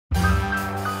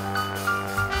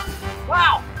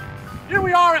Here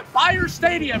we are at Bayer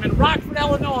Stadium in Rockford,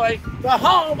 Illinois, the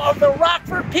home of the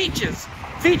Rockford Peaches,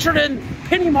 featured in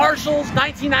Penny Marshall's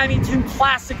 1992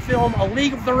 classic film, A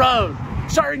League of Their Own,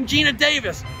 starring Gina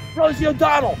Davis, Rosie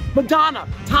O'Donnell, Madonna,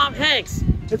 Tom Hanks.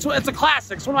 It's a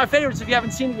classic. It's one of my favorites if you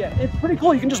haven't seen it yet. It's pretty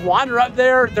cool. You can just wander up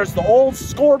there. There's the old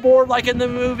scoreboard like in the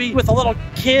movie with the little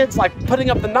kids like putting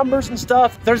up the numbers and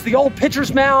stuff. There's the old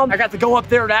pitcher's mound. I got to go up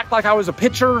there and act like I was a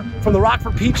pitcher from the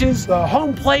Rockford Peaches. The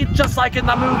home plate, just like in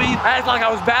the movie. I acted like I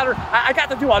was batter. I got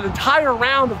to do an entire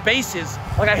round of bases.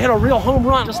 Like I hit a real home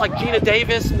run, just like Gina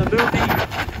Davis in the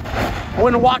movie. I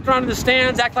went and walked around in the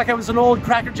stands, act like I was an old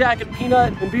Cracker Jack and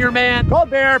peanut and beer man. Cold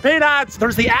beer, peanuts.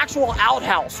 There's the actual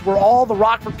outhouse where all the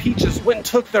Rockford Peaches went and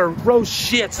took their gross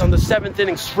shits on the 7th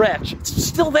inning stretch. It's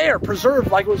still there, preserved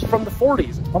like it was from the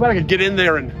 40s. I bet I could get in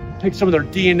there and take some of their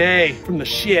DNA from the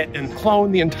shit and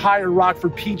clone the entire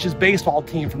Rockford Peaches baseball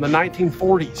team from the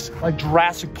 1940s, like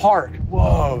Jurassic Park.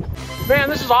 Whoa. Man,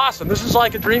 this is awesome. This is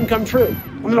like a dream come true.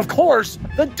 And then of course,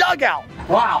 the dugout.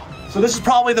 Wow. So this is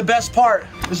probably the best part.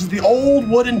 This is the old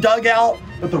wooden dugout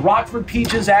that the Rockford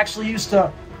Peaches actually used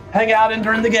to hang out in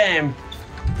during the game.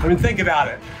 I mean, think about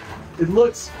it. It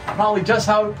looks probably just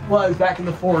how it was back in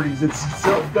the 40s. It's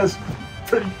so just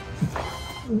pretty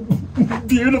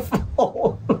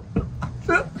beautiful.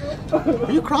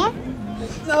 Are you crying?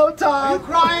 No, Tom. Are you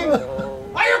crying?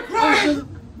 Are you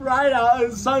crying? Right out,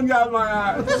 the sun got in my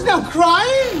eyes. There's no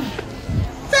crying.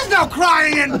 There's no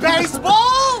crying in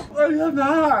baseball. I'm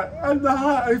not,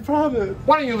 I promise.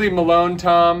 Why don't you leave him alone,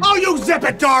 Tom? Oh, you zip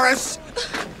it, Doris.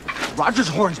 Rogers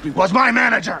Hornsby was my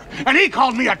manager, and he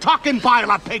called me a talking pile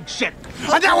of pig shit.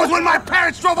 And that was when my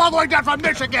parents drove all the way down from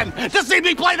Michigan to see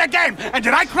me play the game. And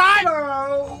did I cry?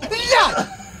 No.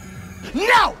 No!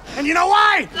 No! And you know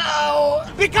why? No.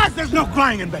 Because there's no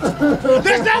crying in baseball.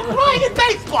 There's no crying in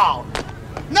baseball!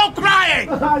 No crying!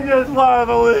 I just love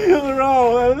the League of Their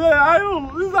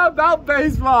Own. It's not about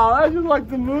baseball. I just like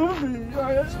the movie.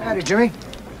 What's the matter, Jimmy?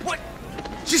 What?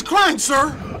 She's crying,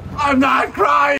 sir. I'm not crying.